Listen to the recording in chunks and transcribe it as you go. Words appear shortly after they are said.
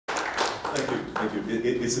Thank you, thank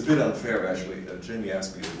you. It's a bit unfair, actually. Jamie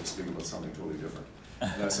asked me to speak about something totally different.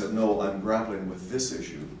 And I said, no, I'm grappling with this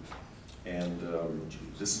issue. And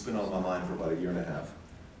this has been on my mind for about a year and a half.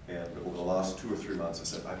 And over the last 2 or 3 months, I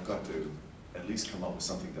said, I've got to at least come up with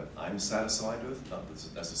something that I'm satisfied with, not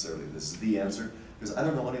necessarily this is the answer, because I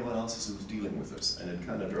don't know anyone else who's dealing with this, and it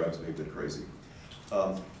kind of drives me a bit crazy.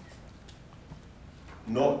 Let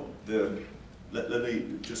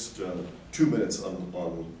me just 2 minutes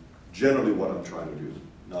on generally what I'm trying to do,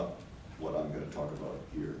 not what I'm going to talk about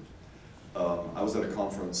here. I was at a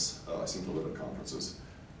conference, I seem to live at conferences,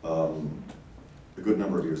 a good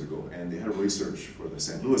number of years ago, and they had a research for the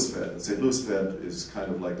St. Louis Fed. The St. Louis Fed is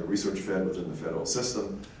kind of like the research Fed within the federal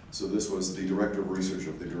system. So this was the director of research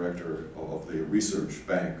of the director of the research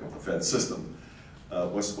bank of the Fed system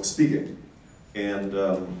was speaking. And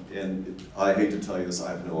I hate to tell you this,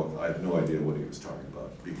 I have no idea what he was talking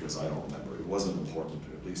about because I don't remember. It wasn't important,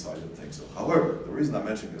 at least I didn't think so. However, the reason I'm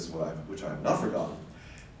mentioning this, which I have not forgotten,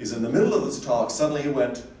 is in the middle of this talk, suddenly he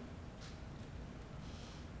went,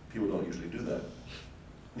 people don't usually do that.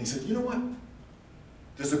 And he said, you know what?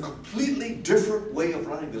 There's a completely different way of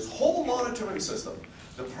running this whole monetary system.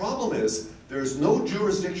 The problem is there's no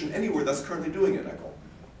jurisdiction anywhere that's currently doing it. I go,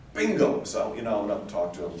 bingo. So, you know, I'm not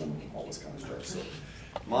talk to him and all this kind of stuff. So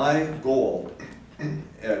my goal,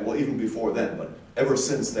 well, even before then, but ever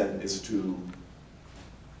since then, is to,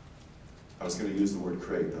 I was going to use the word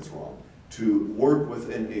create, that's wrong, to work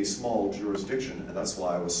within a small jurisdiction, and that's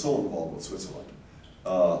why I was so involved with Switzerland.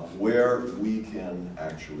 Where we can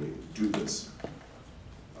actually do this.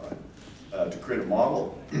 All right. To create a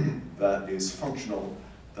model that is functional,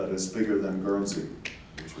 that is bigger than Guernsey,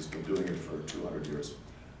 which has been doing it for 200 years.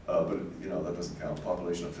 But you know, that doesn't count.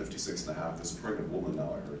 Population of 56.5. There's a pregnant woman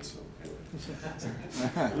now, I heard, so anyway.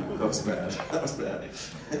 That was bad. That was bad.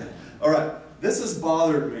 All right, this has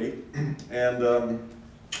bothered me, and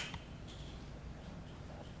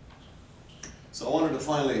so I wanted to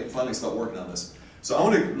finally start working on this. So I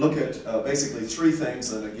want to look at basically 3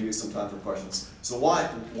 things, and I'll give you some time for questions. So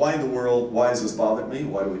why in the world, why has this bothered me?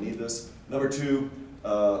 Why do we need this? Number 2,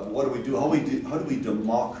 what do we do? How do we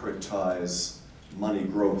democratize money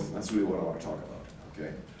growth? That's really what I want to talk about,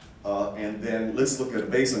 okay? And then let's look at a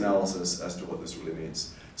base analysis as to what this really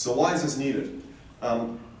means. So why is this needed?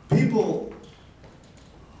 People,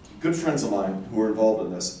 good friends of mine who are involved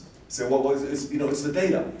in this, say, well, it's the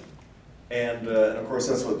data. And of course,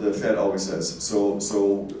 that's what the Fed always says. So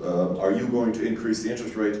are you going to increase the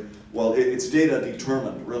interest rate? Well, it's data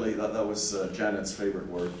determined, really. That was Janet's favorite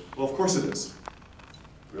word. Well, of course it is.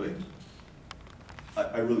 Really?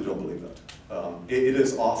 I really don't believe that. It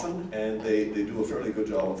is often, and they do a fairly good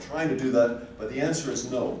job of trying to do that, but the answer is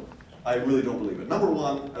no. I really don't believe it. Number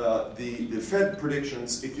 1, the Fed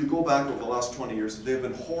predictions, if you go back over the last 20 years, they've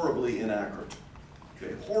been horribly inaccurate.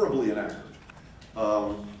 Okay, horribly inaccurate.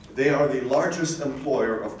 They are the largest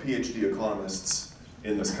employer of PhD economists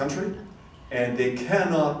in this country, and they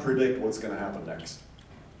cannot predict what's going to happen next.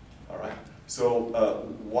 All right? So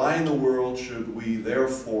why in the world should we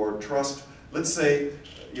therefore trust, let's say,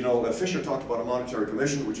 you know, Fisher talked about a monetary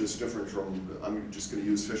commission, which is different from, I'm just going to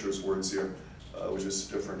use Fisher's words here, which is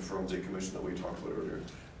different from the commission that we talked about earlier.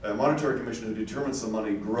 A monetary commission who determines the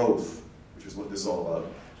money growth, which is what this is all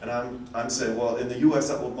about. And I'm saying, well, in the US,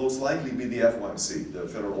 that will most likely be the FOMC, the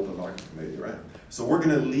Federal Open Market Committee, right? So we're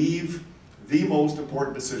going to leave the most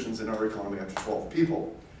important decisions in our economy up to 12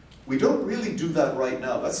 people. We don't really do that right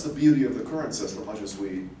now. That's the beauty of the current system, much as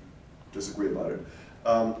we disagree about it.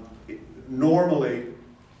 Normally,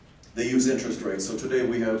 they use interest rates. So today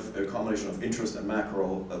we have a combination of interest and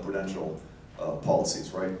macro prudential policies,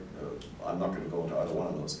 right? I'm not going to go into either one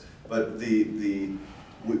of those. But we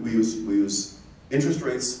use interest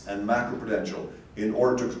rates and macroprudential in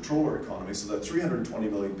order to control our economy so that 320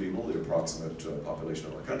 million people, the approximate population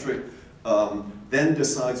of our country, then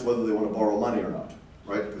decides whether they want to borrow money or not,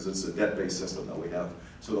 right? Because it's a debt-based system that we have.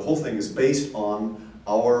 So the whole thing is based on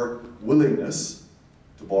our willingness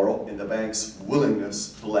to borrow and the bank's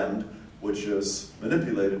willingness to lend, which is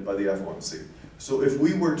manipulated by the FOMC. So if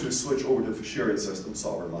we were to switch over to a fiduciary system,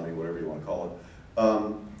 sovereign money, whatever you want to call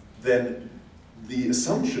it, then the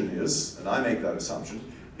assumption is, and I make that assumption,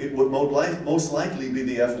 it would most likely be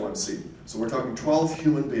the FOMC. So we're talking 12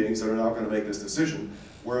 human beings that are now going to make this decision,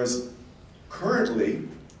 whereas currently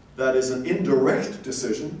that is an indirect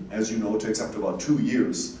decision. As you know, it takes up to about 2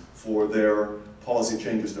 years for their policy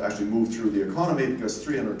changes to actually move through the economy because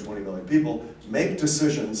 320 million people make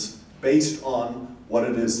decisions based on what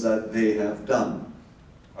it is that they have done.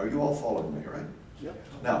 Are you all following me, right? Yep.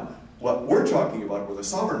 Now, what we're talking about with a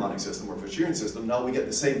sovereign money system or fiduciary system, now we get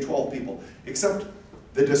the same 12 people, except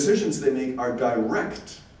the decisions they make are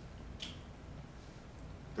direct.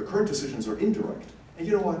 The current decisions are indirect. And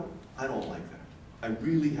you know what? I don't like that. I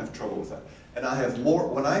really have trouble with that. And I have more,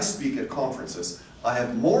 when I speak at conferences, I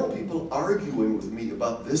have more people arguing with me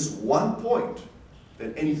about this one point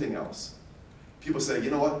than anything else. People say, you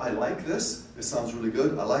know what, I like this sounds really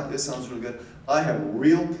good, I like this, sounds really good. I have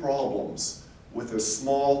real problems with a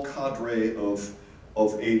small cadre of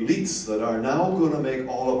elites that are now going to make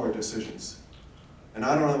all of our decisions. And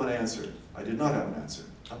I don't have an answer. I did not have an answer.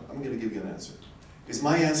 I'm going to give you an answer. Is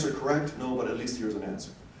my answer correct? No, but at least here's an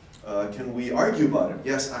answer. Can we argue about it?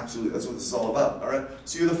 Yes, absolutely. That's what this is all about. All right.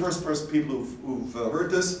 So you're the first people who've heard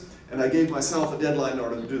this, and I gave myself a deadline in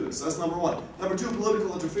order to do this. So that's number one. Number two,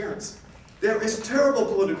 political interference. There is terrible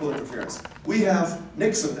political interference. We have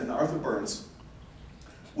Nixon and Arthur Burns.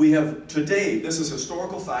 We have today, this is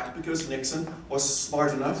historical fact because Nixon was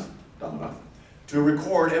smart enough, dumb enough, to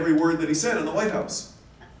record every word that he said in the White House.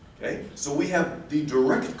 Okay? So we have the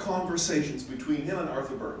direct conversations between him and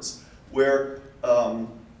Arthur Burns, where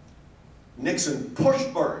Nixon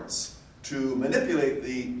pushed Burns to manipulate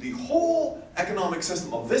the whole economic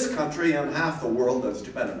system of this country and half the world that's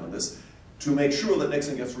dependent on this to make sure that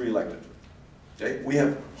Nixon gets reelected. Okay? We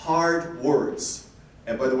have hard words.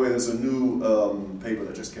 And by the way, there's a new paper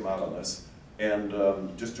that just came out on this, and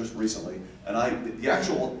just recently. And the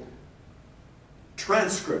actual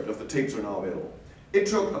transcript of the tapes are now available. It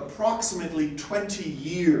took approximately 20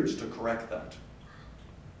 years to correct that.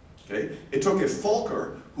 Okay? It took a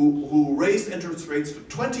Volcker who raised interest rates to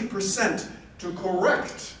 20% to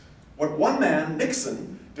correct what one man,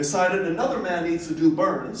 Nixon, decided another man needs to do,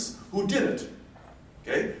 Burns, who did it.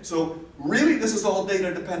 Okay? So really this is all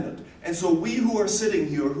data dependent. And so we who are sitting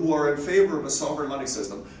here, who are in favor of a sovereign money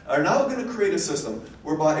system, are now going to create a system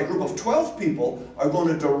whereby a group of 12 people are going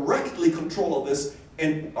to directly control all this.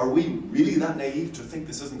 And are we really that naive to think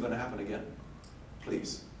this isn't going to happen again?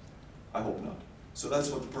 Please. I hope not. So that's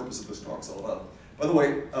what the purpose of this talk is all about. By the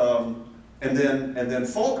way, and then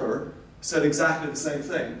Volcker said exactly the same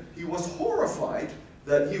thing. He was horrified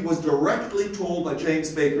that he was directly told by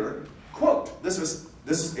James Baker, quote, this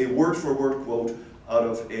is a word-for-word quote out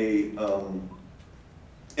of a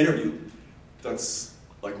interview that's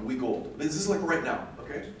like a week old. This is like right now,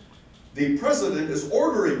 okay? The president is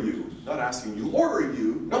ordering you, not asking you, ordering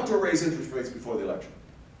you not to raise interest rates before the election.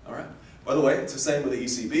 All right? By the way, it's the same with the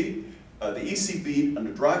ECB. The ECB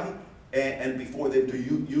under Draghi, and before they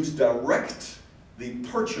direct the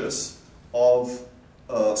purchase of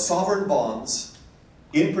sovereign bonds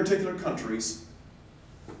in particular countries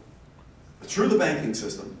through the banking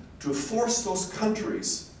system to force those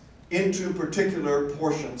countries into particular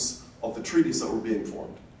portions of the treaties that were being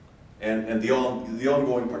formed and the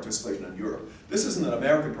ongoing participation in Europe. This isn't an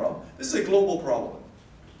American problem. This is a global problem.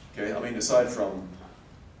 Okay, I mean, aside from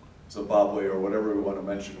Zimbabwe or whatever we want to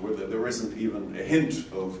mention, where there isn't even a hint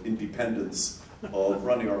of independence of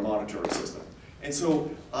running our monetary system. And so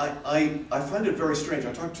I find it very strange.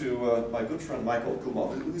 I talked to my good friend Michael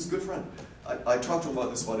Kumov, who's a good friend. I talked to him about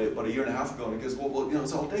this about a year and a half ago, and he goes, well, you know,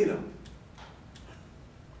 it's all data.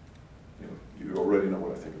 You already know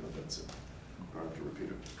what I think about that, so I don't have to repeat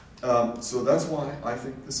it. So that's why I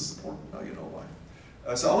think this is important. Now you know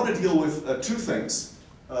why. So I want to deal with two things.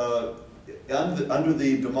 Under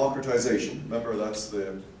the democratization, remember that's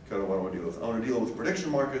the kind of what I want to deal with. I want to deal with prediction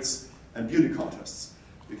markets and beauty contests,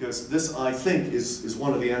 because this, I think, is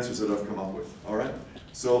one of the answers that I've come up with. All right.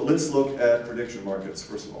 So let's look at prediction markets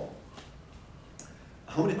first of all.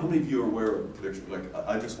 How many of you are aware of prediction? Like,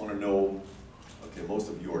 I just want to know. Okay, most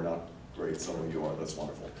of you are not great. Some of you are. That's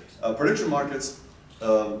wonderful. Prediction markets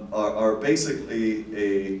are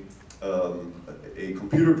basically a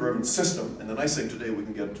computer-driven system, and the nice thing today, we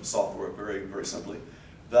can get into software very, very simply,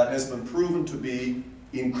 that has been proven to be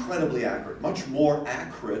incredibly accurate, much more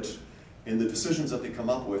accurate in the decisions that they come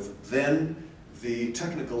up with than the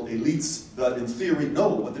technical elites that in theory know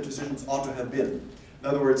what the decisions ought to have been. In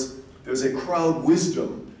other words, there's a crowd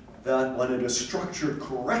wisdom that when it is structured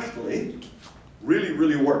correctly, really,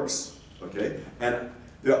 really works, okay? And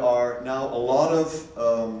there are now a lot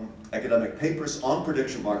of academic papers on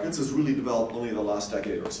prediction markets. Has really developed only in the last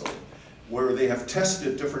decade or so, where they have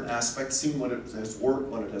tested different aspects, seen when it has worked,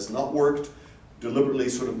 when it has not worked, deliberately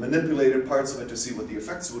sort of manipulated parts of it to see what the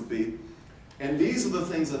effects would be. And these are the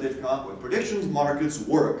things that they've come up with. Prediction markets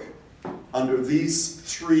work under these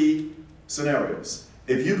three scenarios.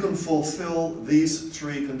 If you can fulfill these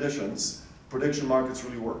three conditions, prediction markets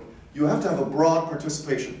really work. You have to have a broad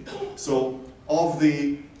participation. So of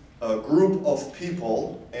the group of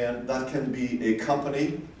people, and that can be a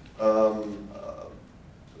company.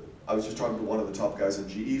 I I was just talking to one of the top guys at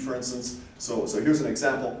GE, for instance. So here's an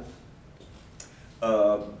example.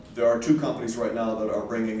 There are two companies right now that are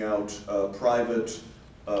bringing out private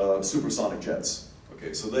supersonic jets.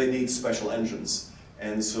 Okay, so they need special engines.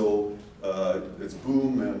 And so it's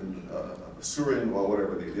Boom and Surin, or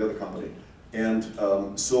whatever, the other company. And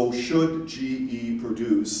so should GE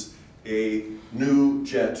produce a new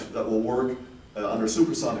jet that will work under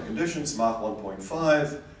supersonic conditions, Mach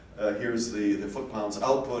 1.5, here's the foot-pounds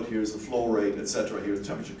output, here's the flow rate, etc., here's the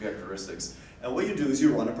temperature characteristics. And what you do is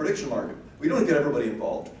you run a prediction market. We don't get everybody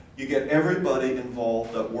involved. You get everybody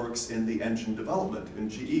involved that works in the engine development in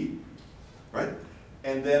GE, right?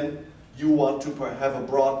 And then you want to have a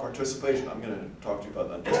broad participation. I'm going to talk to you about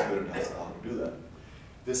that in just a minute, how to do that.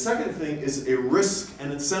 The second thing is a risk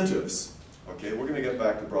and incentives. Okay, we're going to get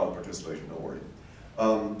back to broad participation, don't worry.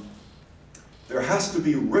 There has to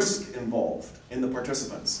be risk involved in the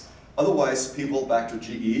participants. Otherwise, people, back to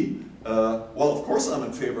GE, well, of course I'm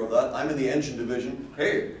in favor of that. I'm in the engine division.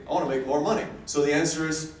 Hey, I want to make more money. So the answer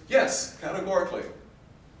is yes, categorically.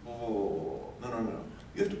 Oh, no.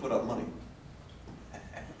 You have to put up money.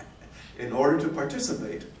 In order to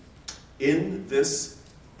participate in this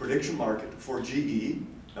prediction market for GE,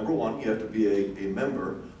 number one, you have to be a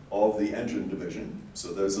member of the engine division.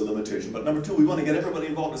 So there's a limitation. But number two, we want to get everybody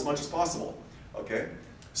involved as much as possible. Okay?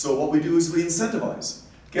 So what we do is we incentivize.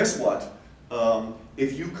 Guess what?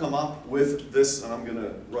 If you come up with this, and I'm going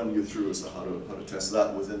to run you through as to how to test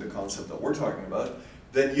that within the concept that we're talking about,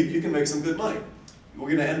 then you can make some good money. We're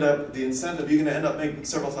going to end up, the incentive, you're going to end up making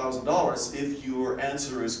several $1,000s if your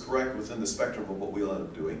answer is correct within the spectrum of what we'll end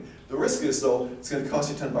up doing. The risk is, though, it's going to cost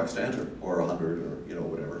you $10 to enter, or 100, or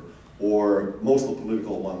whatever. Or most of the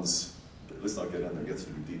political ones, let's not get in there, get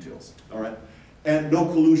through the details. All right? And no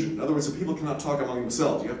collusion. In other words, the people cannot talk among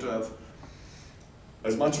themselves. You have to have,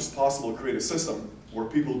 as much as possible, create a system where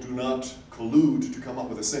people do not collude to come up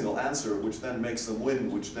with a single answer, which then makes them win,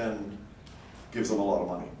 which then gives them a lot of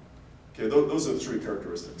money. Okay, those are the three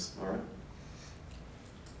characteristics, all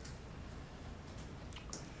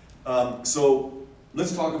right? So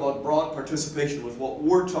let's talk about broad participation with what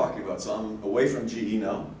we're talking about. So I'm away from GE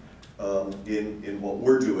now in what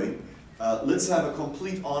we're doing. Let's have a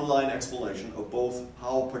complete online explanation of both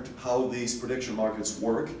how these prediction markets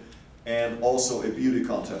work and also a beauty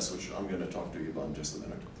contest, which I'm going to talk to you about in just a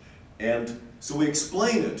minute. And so we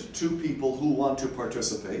explain it to people who want to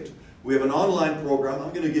participate. We have an online program. I'm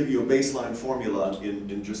going to give you a baseline formula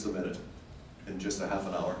in just a minute, in just a half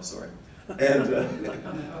an hour, sorry. And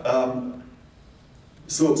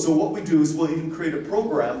so what we do is we'll even create a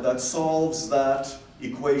program that solves that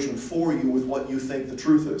equation for you with what you think the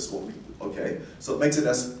truth is. Okay, so it makes it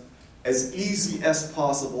as easy as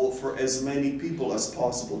possible for as many people as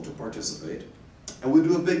possible to participate. And we'll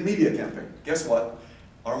do a big media campaign. Guess what?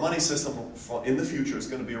 Our money system in the future is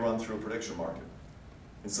going to be run through a prediction market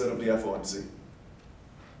instead of the FOMC.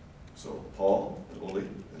 So Paul and Uli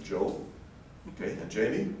and Joe, okay, and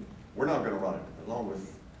Jamie, we're not going to run it, along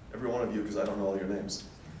with every one of you, because I don't know all your names.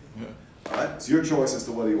 Yeah. All right, it's your choice as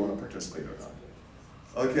to whether you want to participate or not.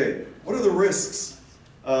 Okay, what are the risks?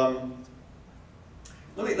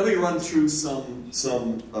 Let me run through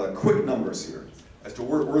some quick numbers here as to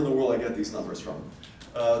where in the world I get these numbers from.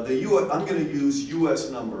 I'm going to use U.S.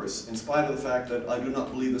 numbers, in spite of the fact that I do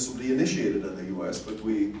not believe this will be initiated in the U.S., but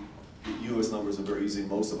U.S. numbers are very easy.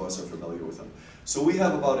 Most of us are familiar with them. So we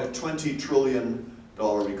have about a $20 trillion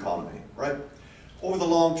economy, right? Over the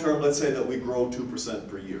long term, let's say that we grow 2%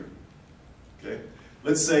 per year. Okay?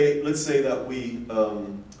 Let's say that we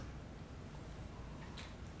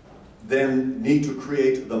then need to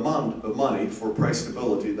create the amount of money for price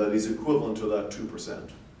stability that is equivalent to that 2%.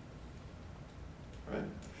 Right?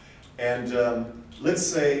 And let's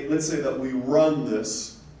say that we run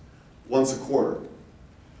this once a quarter.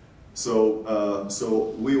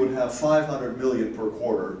 So we would have 500 million per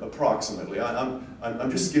quarter, approximately. I'm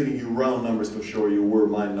just giving you round numbers to show you where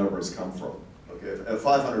my numbers come from. Okay,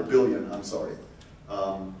 500 billion. I'm sorry.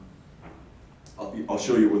 I'll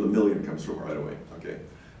show you where the million comes from right away. Okay.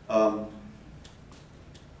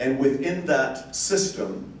 And within that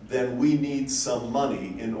system, then we need some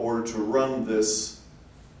money in order to run this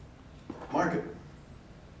market.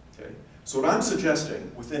 Okay? So what I'm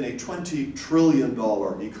suggesting, within a $20 trillion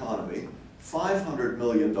economy, $500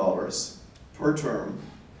 million per term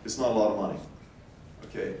is not a lot of money.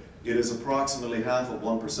 Okay? It is approximately half of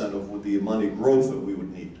 1% of the money growth that we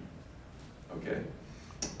would need. Okay?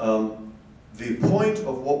 The point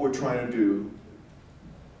of what we're trying to do,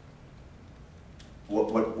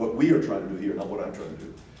 what we are trying to do here, not what I'm trying to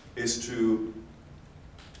do, is to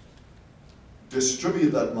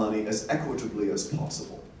distribute that money as equitably as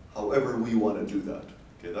possible. however we want to do that.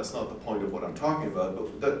 Okay, that's not the point of what I'm talking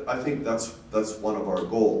about, but I think that's one of our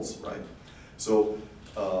goals, right? So,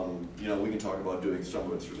 you know, we can talk about doing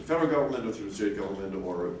some of it through the federal government or through the state government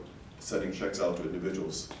or sending checks out to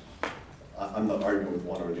individuals. I'm not arguing with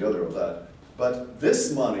one or the other of that. But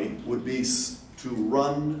this money would be to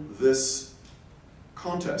run this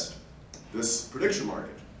contest, this prediction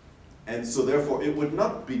market. And so therefore it would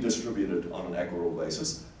not be distributed on an equitable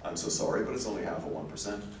basis. I'm so sorry, but it's only half of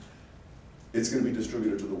 1%. It's going to be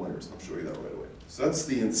distributed to the winners. I'll show you that right away. So that's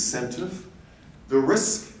the incentive. The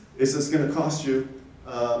risk is it's going to cost you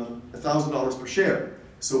 $1,000 per share.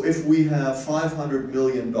 So if we have $500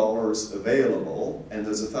 million available, and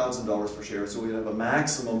there's $1,000 per share, so we have a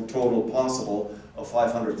maximum total possible of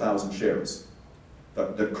 500,000 shares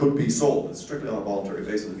that could be sold. It's strictly on a voluntary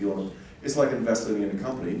basis. If you want to, it's like investing in a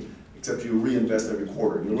company, except you reinvest every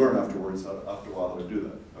quarter, and you learn afterwards, after a while, how to do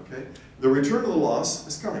that. Okay? The return of the loss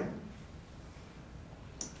is coming.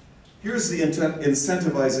 Here's the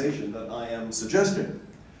incentivization that I am suggesting.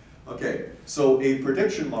 Okay, so a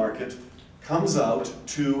prediction market comes out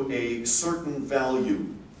to a certain value.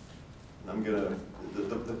 And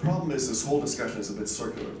the problem is this whole discussion is a bit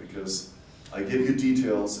circular because I give you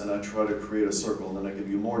details and I try to create a circle, and then I give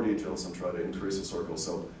you more details and try to increase the circle.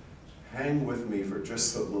 So hang with me for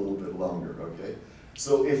just a little bit longer, okay?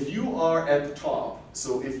 So if you are at the top,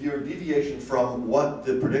 so if your deviation from what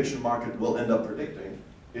the prediction market will end up predicting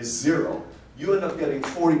is 0, you end up getting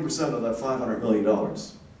 40% of that $500 million.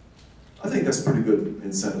 I think that's pretty good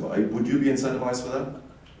incentive. Would you be incentivized for that?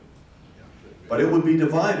 But it would be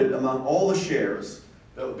divided among all the shares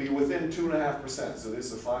that would be within 2.5%. So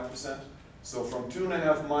this is 5%. So from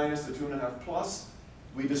 2.5 minus to 2.5 plus,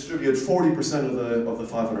 we distribute 40% of the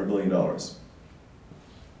 $500 million.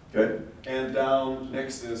 Okay? And down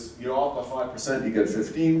next is, you're off by 5%, you get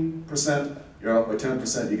 15%. You're off by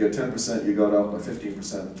 10%, you get 10%. You got off by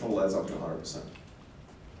 15%. The total adds up to 100%.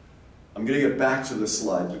 I'm going to get back to this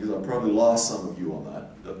slide because I probably lost some of you on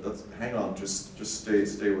that. Hang on, just stay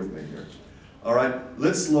with me here. All right,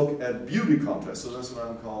 let's look at beauty contests. So that's what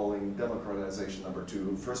I'm calling democratization number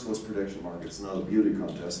 2. First was prediction markets, now the beauty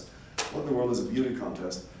contest. What in the world is a beauty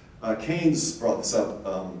contest? Keynes brought this up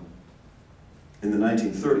in the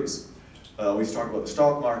 1930s. We talked about the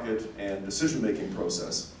stock market and decision-making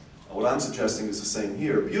process. What I'm suggesting is the same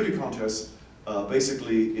here. Beauty contest,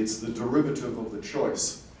 basically, it's the derivative of the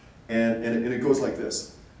choice. And it goes like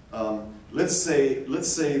this. Let's say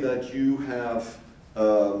that you have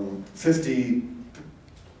 50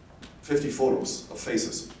 photos of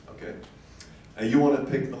faces, okay? And you want to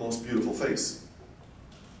pick the most beautiful face.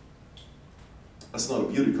 That's not a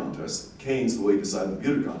beauty contest. Keynes, the way he decided the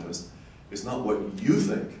beauty contest, is not what you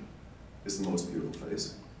think is the most beautiful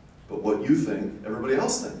face, but what you think everybody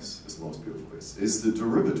else thinks is the most beautiful face. Is the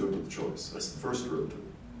derivative of the choice. That's the first derivative.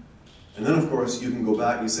 And then, of course, you can go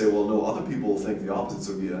back and you say, well, no, other people think the opposite,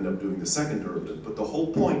 so you end up doing the second derivative. But the whole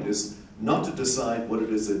point is not to decide what it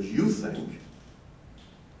is that you think,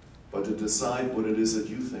 but to decide what it is that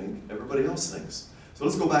you think everybody else thinks. So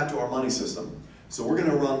let's go back to our money system. So we're going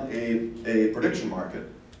to run a prediction market,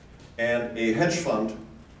 and a hedge fund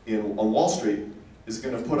on Wall Street is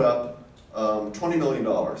going to put up $20 million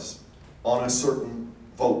on a certain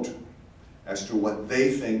vote as to what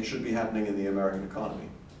they think should be happening in the American economy.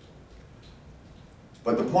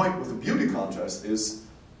 But the point with the beauty contest is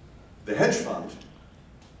the hedge fund,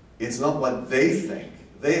 it's not what they think.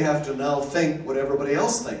 They have to now think what everybody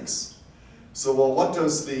else thinks. So, well, what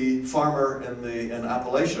does the farmer in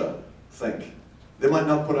Appalachia think? They might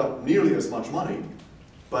not put up nearly as much money,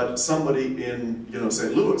 but somebody in,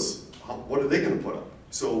 St. Louis, what are they going to put up?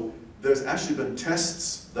 So there's actually been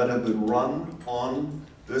tests that have been run on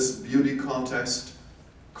this beauty contest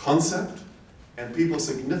concept, and people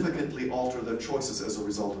significantly alter their choices as a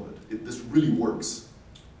result of it. This really works.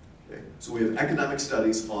 Okay? So we have academic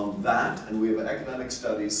studies on that, and we have academic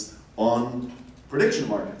studies on prediction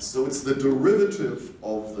markets. So it's the derivative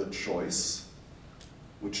of the choice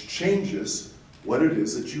which changes what it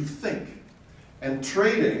is that you think. And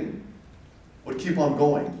trading would keep on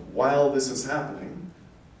going while this is happening.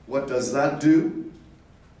 What does that do?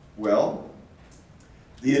 Well,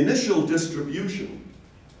 the initial distribution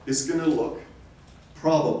is going to look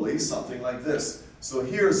probably something like this. So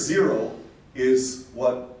here 0 is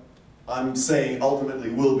what I'm saying ultimately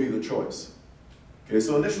will be the choice. Okay,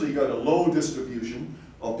 so initially you got a low distribution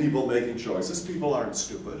of people making choices. People aren't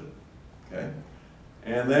stupid. Okay?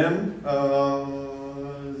 And then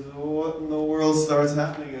what in the world starts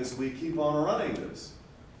happening is we keep on running this.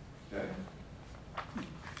 Okay?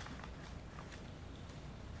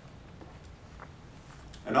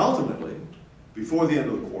 And ultimately, before the end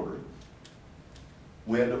of the quarter,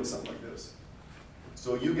 we end up with something like this.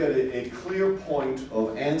 So you get a clear point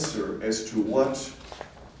of answer as to what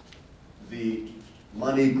the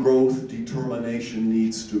money growth determination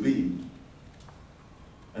needs to be.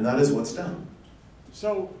 And that is what's done.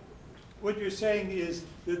 So what you're saying is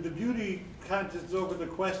that the beauty contest is over the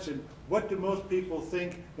question, what do most people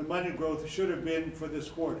think the money growth should have been for this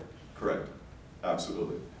quarter? Correct.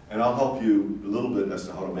 Absolutely. And I'll help you a little bit as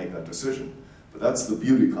to how to make that decision. But that's the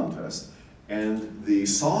beauty contest. And the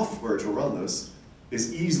software to run this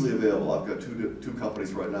is easily available. I've got two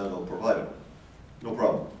companies right now that'll provide it. No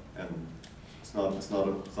problem. And it's not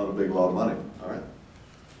a big lot of money. All right.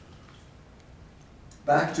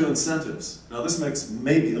 Back to incentives. Now this makes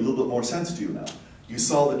maybe a little bit more sense to you now. You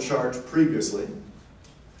saw the chart previously.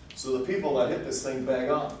 So the people that hit this thing bang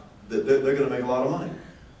on, they're going to make a lot of money.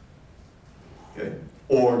 Okay?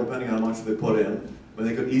 Or depending on how much they put in, but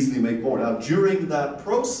they could easily make more. Now during that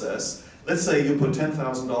process, let's say you put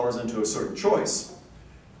 $10,000 into a certain choice,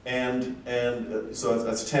 and so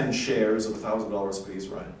that's 10 shares of $1,000 a piece,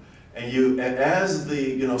 right? And as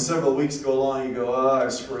the several weeks go along, you go, I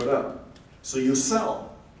screwed up. So you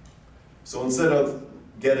sell. So instead of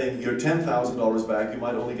getting your $10,000 back, you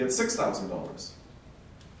might only get $6,000.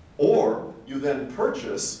 Or you then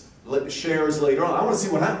purchase shares later on. I want to see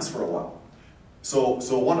what happens for a while. So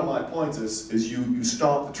one of my points is you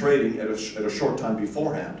stop the trading at a short time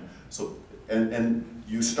beforehand. So and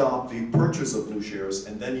you stop the purchase of new shares,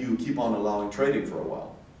 and then you keep on allowing trading for a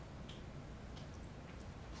while.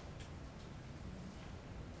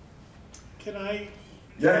 Can I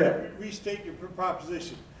restate your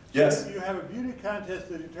proposition? Yes. So you have a beauty contest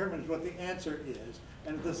that determines what the answer is,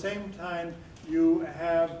 and at the same time you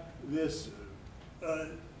have this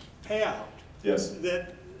payout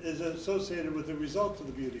that is associated with the results of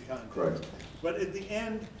the beauty contest. Correct. But at the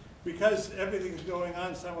end, because everything's going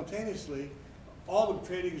on simultaneously, all the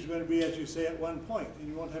trading is going to be, as you say, at one point, and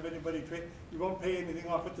you won't have anybody trade. You won't pay anything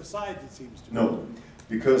off at the sides, it seems to me. No,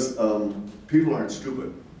 because people aren't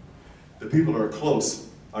stupid. The people that are close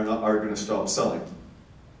are going to stop selling,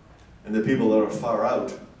 and the people that are far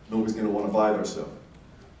out, nobody's going to want to buy their stuff.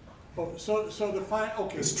 Oh, so the final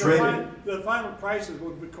the final prices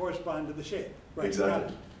would correspond to the shape, right?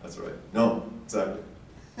 Exactly. That's right. No, exactly.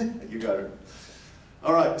 You got it.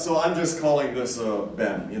 All right, so I'm just calling this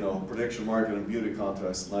BEM, prediction market and beauty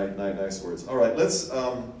contest. Nice words. All right, let's.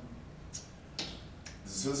 So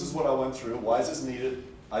this is what I went through. Why is this needed?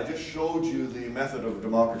 I just showed you the method of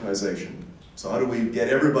democratization. So how do we get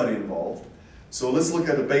everybody involved? So let's look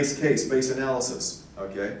at a base case, base analysis.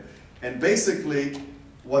 Okay, and basically,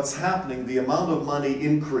 what's happening? The amount of money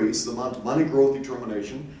increase, the amount of money growth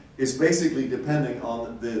determination, is basically depending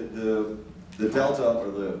on the delta,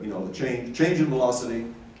 or the change in velocity,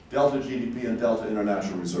 delta GDP, and delta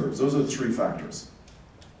international reserves. Those are the three factors,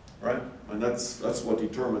 right? And that's what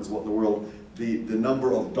determines what in the world, the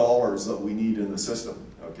number of dollars that we need in the system,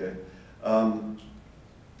 okay?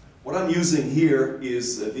 What I'm using here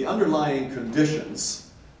is the underlying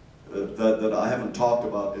conditions that I haven't talked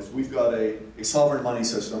about. Is we've got a sovereign money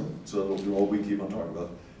system, so that'll do what we keep on talking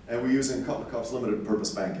about, and we're using Cups limited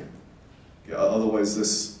purpose banking. Okay,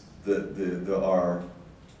 otherwise there are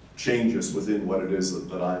changes within what it is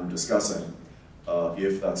that I'm discussing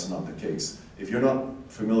if that's not the case. If you're not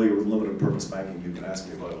familiar with limited purpose banking, you can ask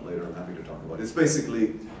me about it later. I'm happy to talk about it. It's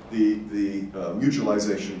basically the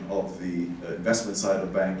mutualization of the investment side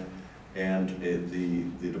of the bank, and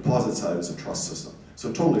the deposit side is a trust system. So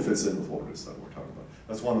it totally fits in with what it is that we're talking about.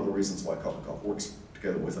 That's one of the reasons why Cup works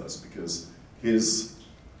together with us, because he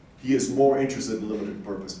is more interested in limited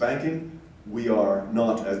purpose banking. We are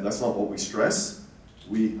not, that's not what we stress.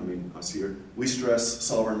 Us here, we stress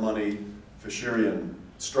sovereign money, Fisherian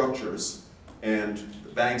structures, and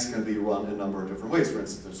the banks can be run in a number of different ways. For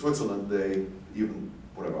instance, in Switzerland,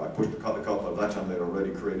 I pushed the cup, at that time they'd already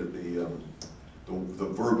created the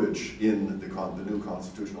verbiage in the new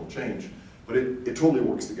constitutional change, but it totally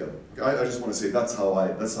works together. I just want to say that's how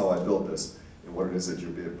I built this, and what it is that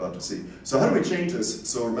you'll be about to see. So how do we change this?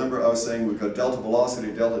 So remember, I was saying we've got delta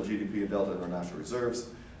velocity, delta GDP, and delta international reserves.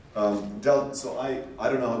 So I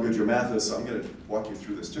don't know how good your math is, so I'm going to walk you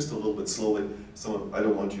through this just a little bit slowly. I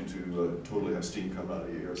don't want you to totally have steam come out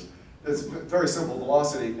of your ears. It's very simple,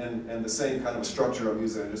 velocity, and the same kind of structure I'm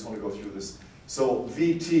using. I just want to go through this. So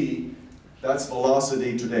VT, that's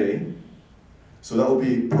velocity today. So that would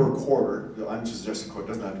be per quarter. I'm just suggesting quarter.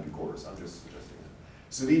 It doesn't have to be quarters. I'm just suggesting it.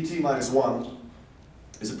 So VT minus 1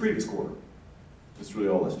 is the previous quarter. That's really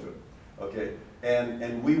all that's to it. Okay.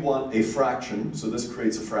 And we want a fraction, so this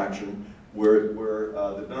creates a fraction where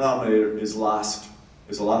the denominator is the last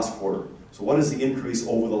quarter. So what is the increase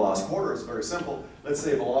over the last quarter? It's very simple. Let's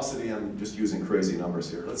say velocity, I'm just using crazy numbers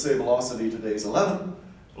here. Let's say velocity today is 11.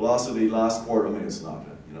 Velocity last quarter, I mean, it's not,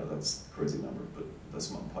 you know, that's a crazy number, but that's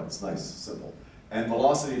my point. It's nice, simple. And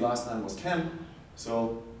velocity last time was 10.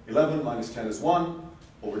 So 11 minus 10 is 1.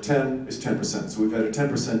 Over 10 is 10%. So we've had a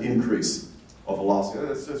 10% increase of velocity.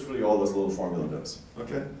 That's really all this little formula does.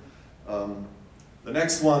 Okay? The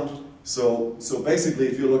next one, so basically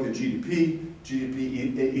if you look at GDP,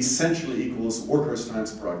 GDP essentially equals workers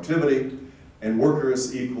times productivity, and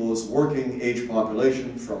workers equals working age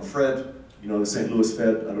population from Fred. You know, the St. Louis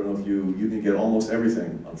Fed, I don't know if you can get almost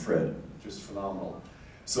everything on Fred, just phenomenal.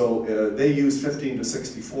 So they use 15 to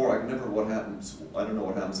 64. I can never what happens, I don't know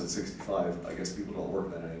what happens at 65. I guess people don't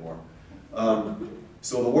work then anymore.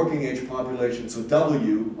 So the working age population, so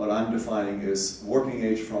W, what I'm defining is working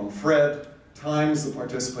age from Fred times the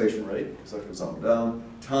participation rate, because that goes up and down,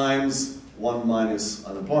 times 1 minus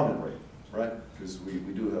unemployment rate, right? Because we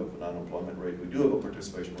do have an unemployment rate, we do have a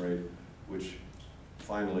participation rate, which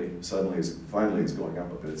suddenly is going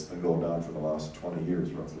up a bit. It's been going down for the last 20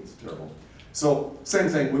 years roughly. It's terrible. So same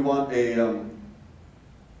thing. We want a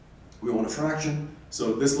fraction.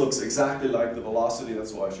 So this looks exactly like the velocity.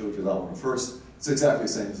 That's why I showed you that one first. It's exactly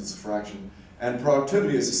the same as it's a fraction. And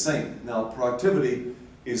productivity is the same. Now productivity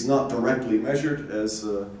is not directly measured, as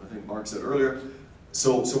I think Mark said earlier.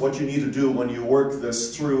 So what you need to do when you work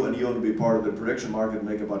this through and you want to be part of the prediction market and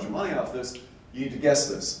make a bunch of money off this, you need to guess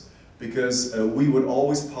this. Because we would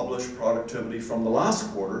always publish productivity from the last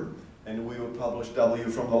quarter, and we would publish W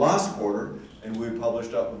from the last quarter, and we would publish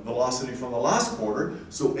velocity from the last quarter,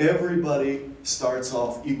 so everybody starts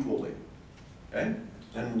off equally. Okay?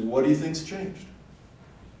 And what do you think's changed?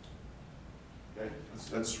 Okay?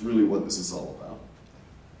 That's really what this is all about.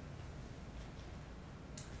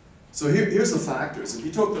 So here's the factors. If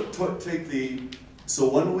you so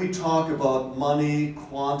when we talk about money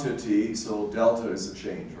quantity, so delta is a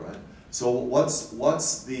change, right? So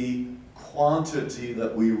what's the quantity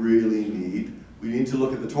that we really need? We need to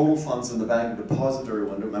look at the total funds in the bank depository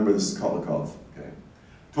window. Remember, this is Kolokov, okay?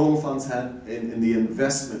 Total funds had in the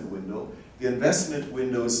investment window. The investment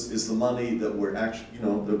window is the money that we're actually,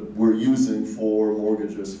 that we're using for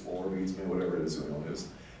mortgages, for needs, whatever it is,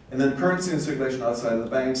 And then currency and circulation outside of the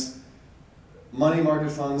banks. Money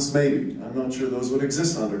market funds, maybe. I'm not sure those would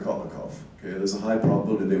exist under Kolokov. Okay, there's a high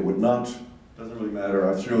probability they would not. Doesn't really matter.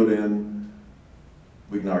 I threw it in.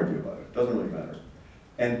 We can argue about it. Doesn't really matter.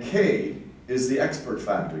 And K is the expert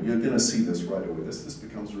factor. You're going to see this right away. This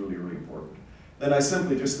becomes really, really important. Then I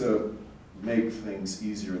simply, just to make things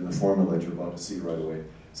easier in the formula that you're about to see right away.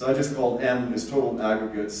 So I just called M is total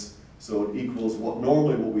aggregates. So it equals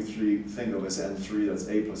normally what we think of as M3. That's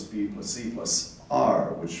A plus B plus C plus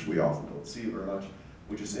R, which we often don't see very much,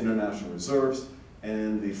 which is international reserves.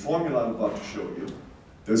 And the formula I'm about to show you,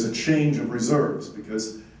 there's a change of reserves,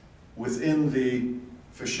 because within the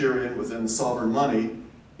Fisherian, within sovereign money,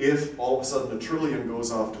 if all of a sudden $1 trillion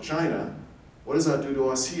goes off to China, what does that do to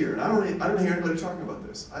us here? And I don't hear anybody talking about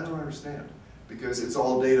this. I don't understand, because it's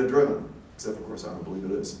all data driven, except of course I don't believe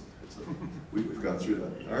it is. We've gone through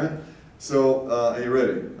that, all right? So, are you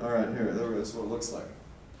ready? All right, here, that's what it looks like.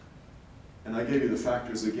 And I gave you the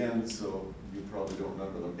factors again, so you probably don't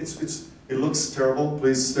remember them. It looks terrible.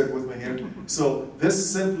 Please stick with me here. So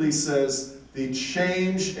this simply says the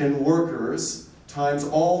change in workers times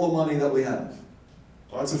all the money that we have.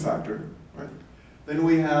 Well, that's a factor, right? Then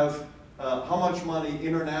we have how much money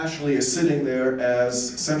internationally is sitting there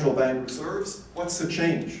as central bank reserves. What's the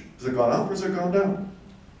change? Has it gone up or has it gone down?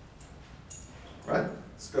 Right?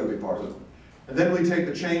 It's got to be part of it. And then we take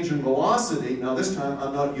the change in velocity. Now this time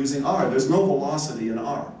I'm not using R. There's no velocity in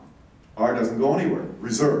R. R doesn't go anywhere.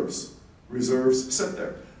 Reserves. Reserves sit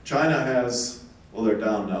there. China has, well, they're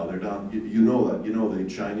down now. They're down. You know that. You know the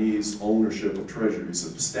Chinese ownership of treasury is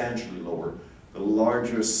substantially lower. The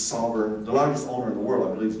largest owner in the world,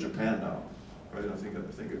 I believe, is Japan now. Right? I think I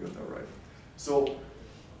got that right. So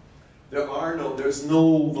there's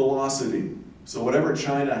no velocity. So whatever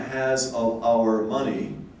China has of our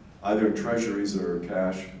money, either in treasuries or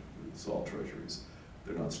cash, it's all treasuries.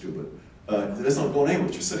 They're not stupid. It's not going anywhere.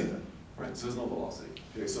 It's just sitting there, right? So there's no velocity.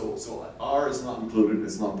 Okay, so R is not included.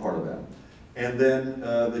 It's not part of that. And then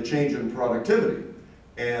the change in productivity,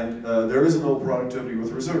 and there is no productivity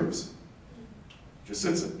with reserves. Just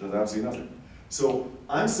sits it. Does absolutely nothing. So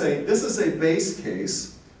I'm saying this is a base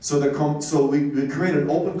case. So we create an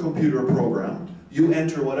open computer program. You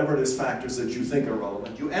enter whatever it is factors that you think are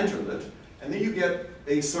relevant. You enter it, and then you get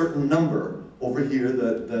a certain number over here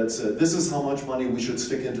that says this is how much money we should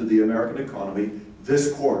stick into the American economy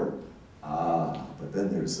this quarter. But then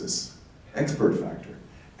there's this expert factor.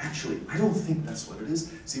 Actually, I don't think that's what it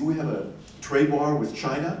is. See, we have a trade war with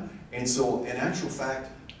China, and so in actual fact,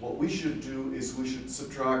 what we should do is we should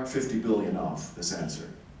subtract 50 billion off this answer.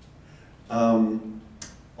 On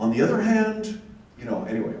the other hand, you know,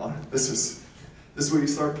 anyway, this is where you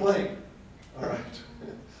start playing. All right.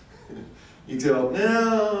 You go,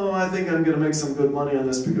 no, I think I'm going to make some good money on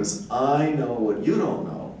this because I know what you don't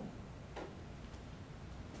know.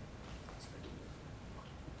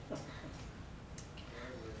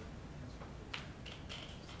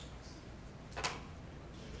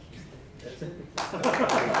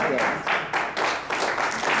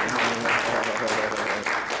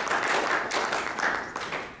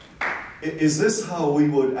 Is this how we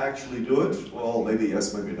would actually do it? Well, maybe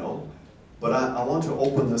yes, maybe no. But I want to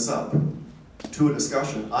open this up to a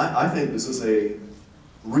discussion. I think this is a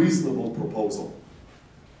reasonable proposal.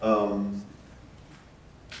 But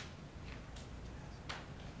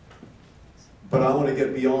I want to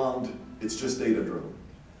get beyond, it's just data driven.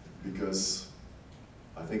 Because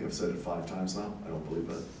I think I've said it 5 times now. I don't believe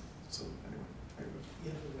that. So anyway.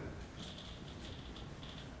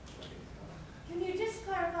 Can you just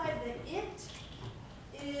clarify that it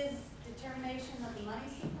is determination of the money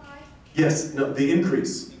supply? Yes, no, the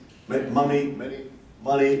increase.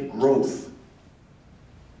 Money growth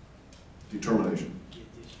determination.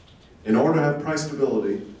 In order to have price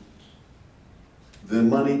stability, the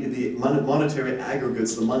monetary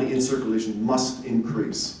aggregates, the money in circulation must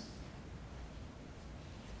increase.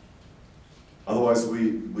 Otherwise,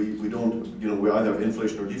 we don't, you know, we either have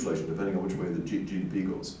inflation or deflation, depending on which way the GDP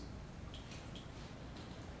goes.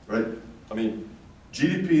 Right? I mean,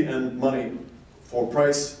 GDP and money for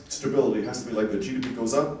price stability has to be like the GDP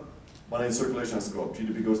goes up, money in circulation has to go up.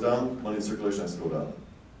 GDP goes down, money in circulation has to go down.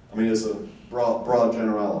 I mean, it's a broad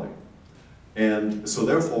generality. And so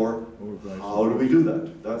therefore, how do we do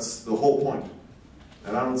that? That's the whole point.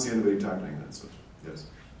 And I don't see anybody tackling that, so yes.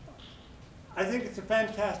 I think it's a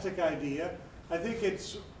fantastic idea. I think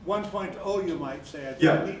it's 1.0, you might say.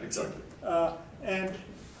 Yeah, exactly. And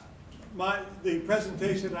the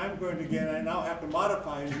presentation I'm going to get, I now have to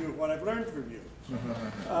modify in view of what I've learned from you.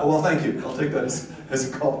 Well, thank you. I'll take that as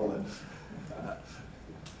a compliment.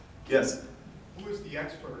 Yes? Who is the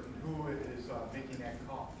expert and who is making that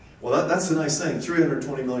call? Well, that's the nice thing.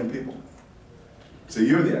 320 million people. So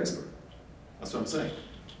you're the expert. That's what I'm saying.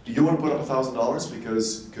 Do you want to put up $1,000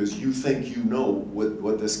 because you think you know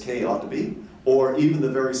what this K ought to be? Or even the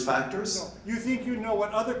various factors? No, you think you know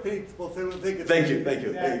what other people think it's. Thank you.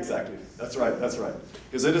 Exactly. That's right.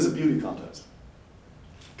 Because it is a beauty contest.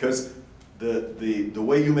 Because the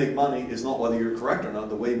way you make money is not whether you're correct or not.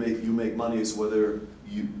 The way you make money is whether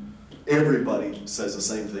everybody says the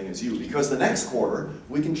same thing as you. Because the next quarter,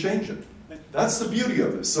 we can change it. That's the beauty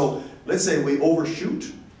of this. So let's say we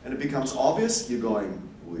overshoot and it becomes obvious, you're going,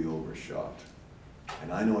 we overshot.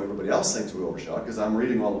 And I know everybody else thinks we overshot because I'm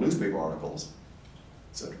reading all the newspaper articles,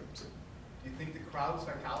 etc. So. Do you think the crowd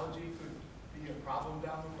psychology could be a problem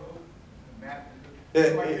down the road?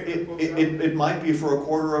 It might be for a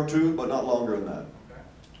quarter or two, but not longer than that.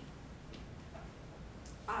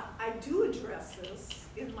 I do address this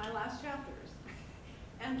in my last chapters.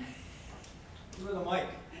 And With a mic.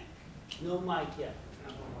 No mic yet.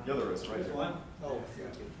 Yeah, there is, right There's here. one. Oh,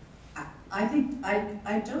 thank you. I think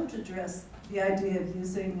I don't address the idea of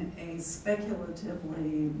using a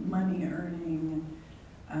speculatively money-earning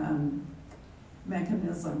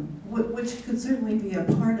mechanism, which could certainly be a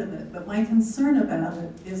part of it. But my concern about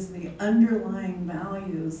it is the underlying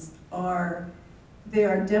values they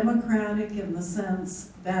are democratic in the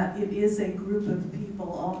sense that it is a group of people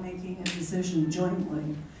all making a decision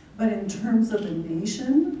jointly. But in terms of a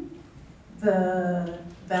nation, the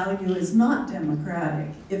value is not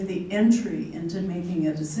democratic if the entry into making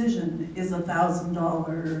a decision is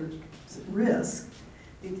 $1,000 risk,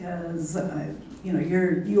 because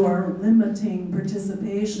you are limiting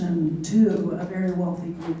participation to a very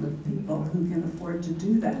wealthy group of people who can afford to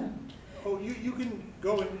do that. Oh, you can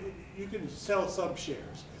go and you can sell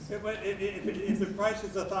sub-shares. If the price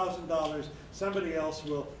is $1,000, somebody else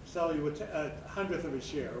will sell you a hundredth of a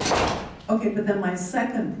share. Okay, but then my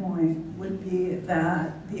second point would be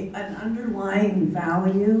that an underlying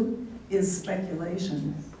value is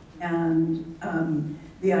speculation, and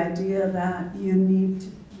the idea that you need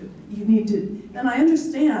to, and I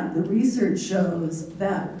understand the research shows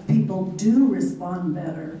that people do respond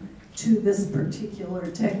better to this particular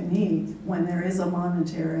technique when there is a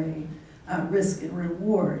monetary risk and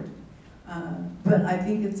reward. But I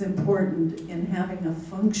think it's important in having a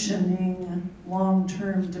functioning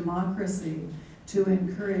long-term democracy to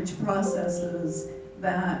encourage processes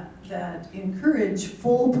that encourage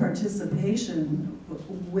full participation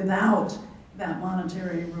without that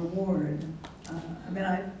monetary reward.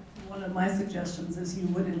 One of my suggestions is you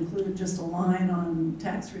would include just a line on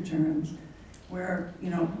tax returns where,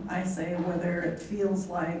 I say whether it feels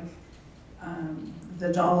like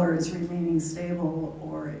the dollar is remaining stable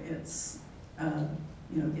or it's,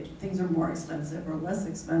 things are more expensive or less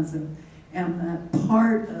expensive, and that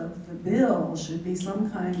part of the bill should be some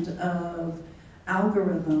kind of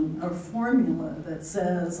algorithm or formula that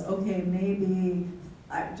says, okay, maybe,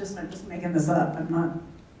 I'm just making this up,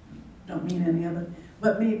 don't mean any of it,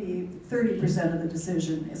 but maybe 30% of the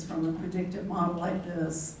decision is from a predictive model like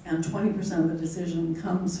this, and 20% of the decision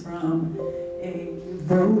comes from a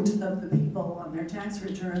vote of the people on their tax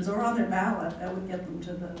returns or on their ballot. That would get them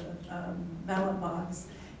to the ballot box.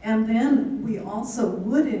 And then we also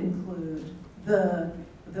would include the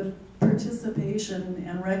participation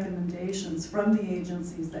and recommendations from the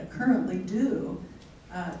agencies that currently do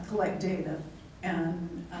collect data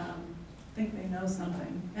and think they know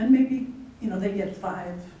something. And maybe, they get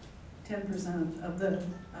 5-10% of the,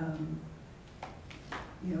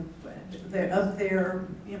 of their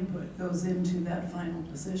input goes into that final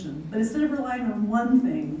decision. But instead of relying on one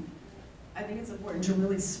thing, I think it's important to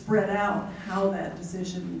really spread out how that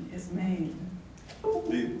decision is made.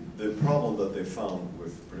 The problem that they found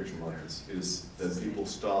with prediction markets is that people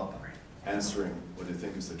stop answering what they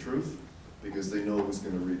think is the truth because they know who's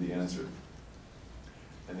going to read the answer.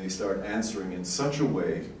 And they start answering in such a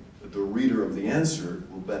way that the reader of the answer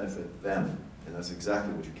will benefit them. And that's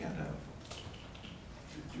exactly what you can't have.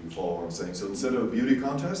 Do you follow what I'm saying? So instead of a beauty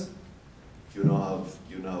contest, you now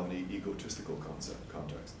have an egotistical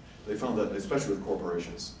context. They found that, especially with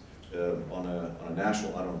corporations, on a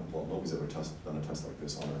national, nobody's ever done a test like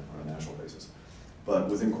this on a national basis. But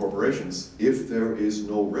within corporations, if there is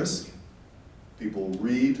no risk, people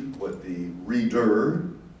read what the reader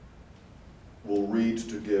will read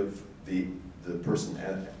to give the person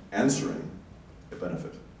answering a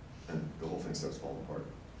benefit. And the whole thing starts falling apart.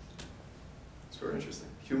 It's very interesting.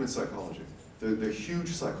 Human psychology. There are huge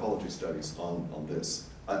psychology studies on this.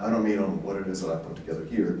 I don't mean on what it is that I put together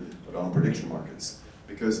here, but on prediction markets.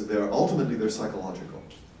 Because ultimately they're psychological.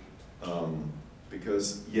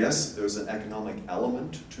 Because yes, there's an economic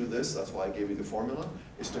element to this, that's why I gave you the formula,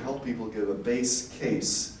 is to help people give a base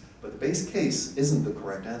case, but the base case isn't the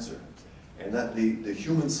correct answer. And that the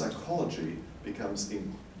human psychology becomes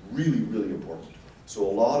really, really important. So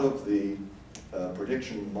a lot of the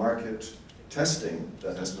prediction market testing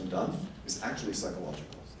that has been done is actually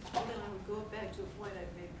psychological. Then I would go back to a point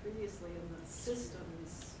I've made previously in the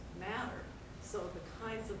systems matter. So the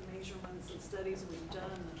kinds of measurements and studies we've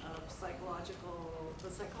done of the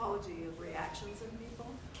psychology of reactions in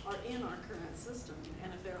people are in our current system.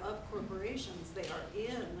 And if they're of corporations, they are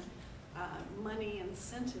in money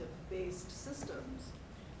incentive-based systems.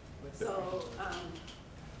 So,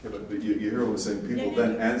 yeah, but you hear what I'm saying? People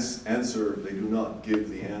then answer, they do not give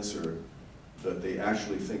the answer that they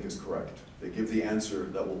actually think is correct. They give the answer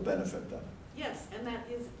that will benefit them. yes, and that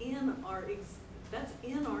is in our that's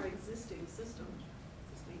in our existing system.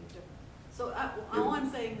 It's being different. So all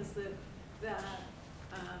I'm saying is that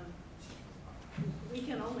we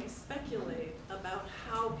can only speculate about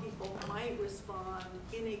how people might respond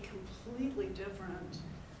in a completely different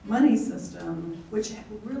money system, which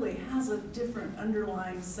really has a different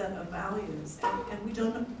underlying set of values, and we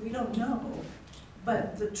don't know.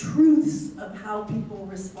 But the truths of how people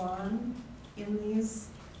respond in these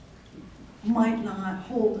might not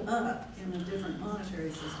hold up in a different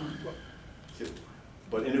monetary system.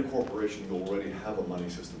 But in a corporation, you already have a money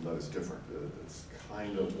system that is different. That's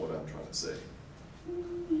kind of what I'm trying to say.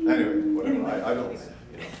 Anyway, whatever. I don't,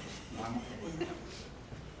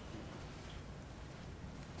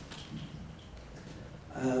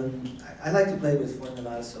 I like to play with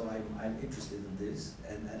formulas, so I'm interested in this.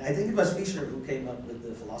 And I think it was Fisher who came up with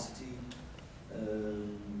the velocity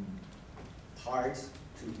part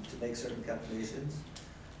to make certain calculations.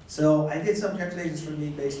 So I did some calculations for me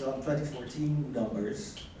based on 2014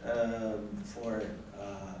 numbers for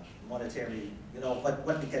monetary,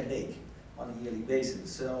 what we can make on a yearly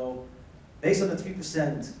basis. So based on the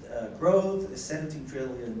 3% growth, a 17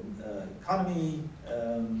 trillion economy,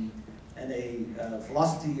 and a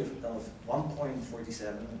velocity of 1.47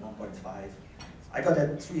 and 1.5, I got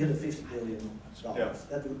at $350 billion. Yeah.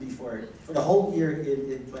 That would be for the whole year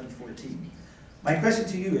in 2014. My question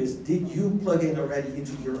to you is, did you plug in already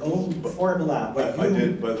into your own formula? I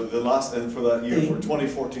did, but the last, and for that year, for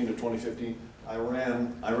 2014 to 2015, I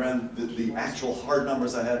ran the actual hard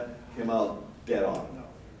numbers I had came out dead on.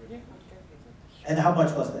 And how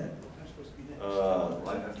much was that?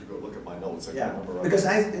 I have to go look at my notes, I can't Yeah, remember. Right because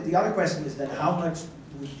now. the other question is then how much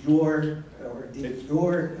would your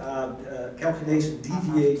calculation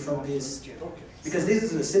deviate from this? Because this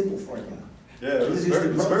is a simple formula. Yeah, it's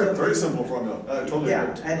very simple formula, I totally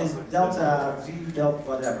Yeah, agree. and it's delta V, delta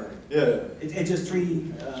whatever. Yeah, It's just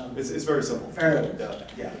three it's very simple. variables. Yeah.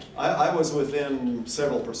 Yeah. I was within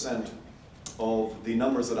several percent of the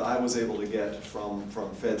numbers that I was able to get from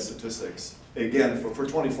Fed statistics. Again, for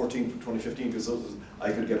 2014, for 2015, because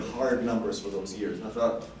I could get hard numbers for those years. And I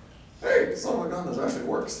thought, hey, son of a gun, this actually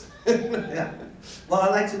works. Yeah. Well,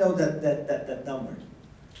 I'd like to know that number.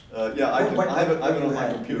 Yeah, I have it on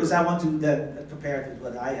my computer. Because I want to then compare it with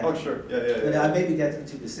what I have. Oh, sure, yeah. But I maybe get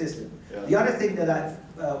into the system. Yeah. The other thing that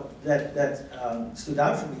stood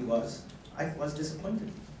out for me was I was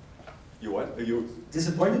disappointed. You what? You?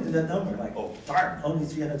 Disappointed in that number. Like, Oh. darn, only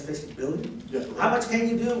 350 billion. Yeah. How much can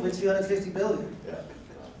you do with 350 billion? Yeah,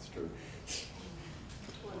 that's true.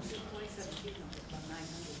 Well, 2017 was about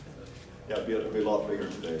 900 billion. Yeah, it'd be a lot bigger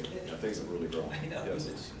today. Yeah, things have really grown.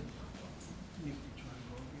 Yes.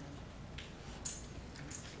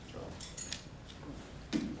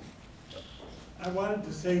 I wanted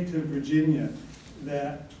to say to Virginia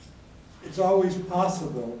that it's always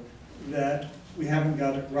possible that we haven't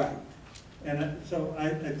got it right. And so I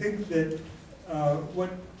think that what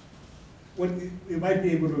we might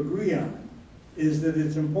be able to agree on is that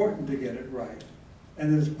it's important to get it right.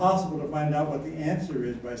 And that it's possible to find out what the answer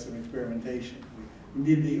is by some experimentation. We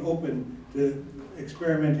need to be open to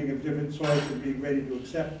experimenting of different sorts and being ready to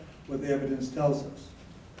accept what the evidence tells us.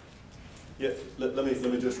 Yeah, let me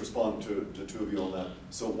just respond to the two of you on that.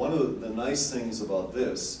 So one of the nice things about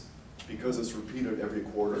this, because it's repeated every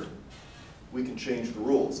quarter, we can change the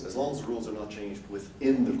rules, as long as the rules are not changed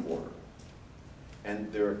within the quarter.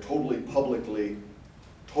 And they're totally publicly,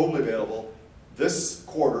 totally available. This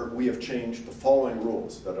quarter, we have changed the following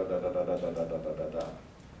rules. Da, da, da, da, da, da, da, da, da, da, da.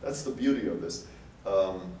 That's the beauty of this,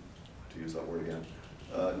 to use that word again.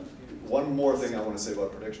 One more thing I want to say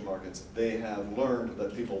about prediction markets. They have learned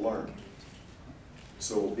that people learn.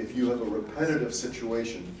 So if you have a repetitive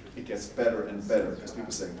situation, it gets better and better, because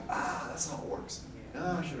people say, that's how it works.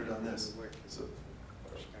 I should have done this. So,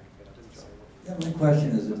 yeah, my question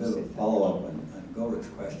is a bit of a follow-up on Goldrich's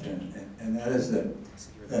question, and that is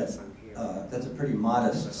that's a pretty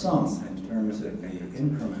modest sum in terms of the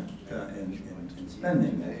increment in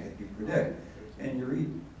spending that you predict. And you read,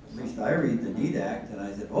 at least I read the NEAT Act, and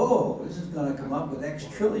I said, oh, this is going to come up with X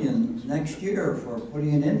trillions next year for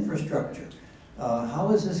putting in infrastructure. How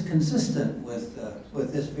is this consistent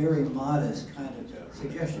with this very modest kind of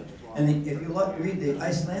suggestion? And if you read the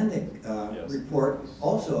Icelandic report,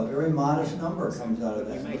 also a very modest number comes out of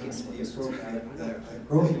that, the appropriate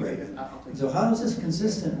growth rate. And so how is this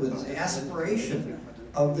consistent with the aspiration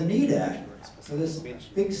of the NEAT Act for this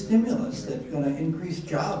big stimulus that's going to increase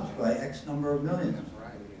jobs by X number of million?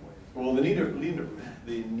 well, the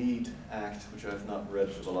NEAT Act, which I've not read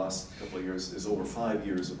for the last couple of years, is over 5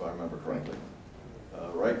 years, if I remember correctly.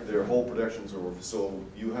 Right, their whole projections are over, so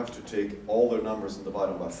you have to take all their numbers and divide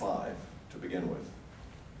them by 5 to begin with.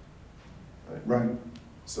 Right.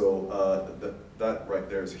 So that right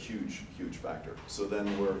there is a huge, huge factor. So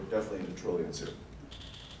then we're definitely into trillions here.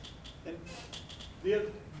 And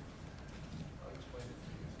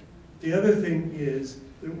the other thing is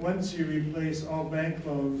that once you replace all bank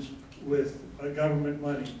loans with government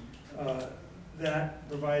money, that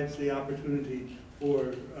provides the opportunity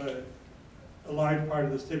for a large part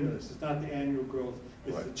of the stimulus. It's not the annual growth,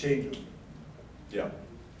 it's the changeover. Yeah.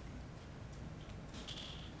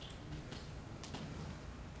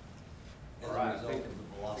 All right, I think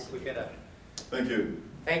we get a. Thank you.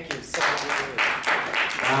 Thank you so much.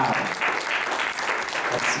 Wow.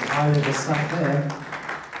 That's some valuable stuff there.